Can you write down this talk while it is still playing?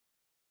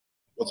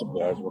What's up,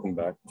 guys? Welcome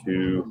back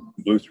to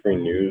Blue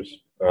Screen News.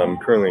 I'm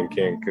currently in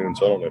Cancun,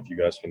 so I don't know if you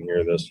guys can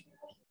hear this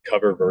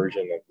cover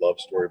version of Love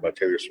Story by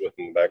Taylor Swift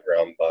in the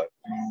background, but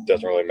it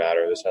doesn't really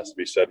matter. This has to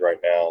be said right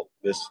now.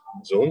 This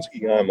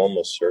Zelenskyy guy, I'm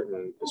almost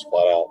certain, is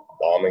flat out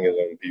bombing his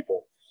own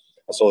people.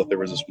 I saw that there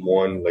was this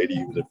one lady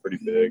who was a pretty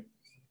big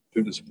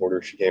Putin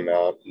supporter. She came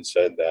out and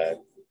said that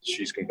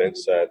she's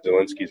convinced that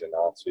Zelensky's a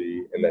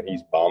Nazi and that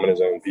he's bombing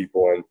his own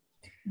people. And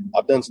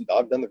I've done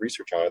the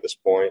research on it at this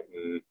point,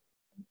 and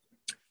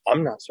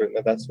I'm not certain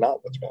that that's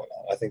not what's going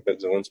on. I think that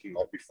Zelenskyy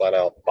might be flat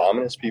out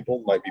bombing his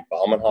people, might be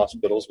bombing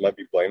hospitals, might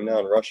be blaming it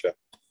on Russia,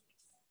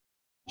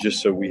 just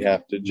so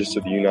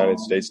the United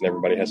States and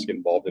everybody has to get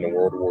involved in a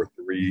World War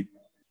III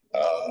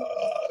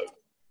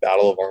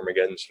Battle of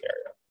Armageddon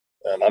scenario.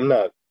 And I'm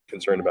not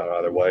concerned about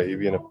either way,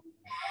 even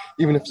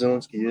if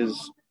Zelenskyy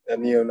is a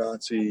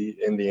neo-Nazi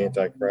and the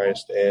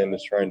Antichrist and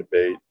is trying to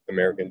bait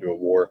America into a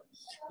war.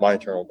 My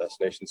eternal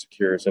destination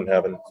secure is in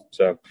heaven.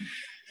 So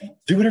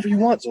do whatever you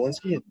want,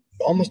 Zelenskyy. It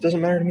almost doesn't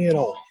matter to me at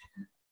all.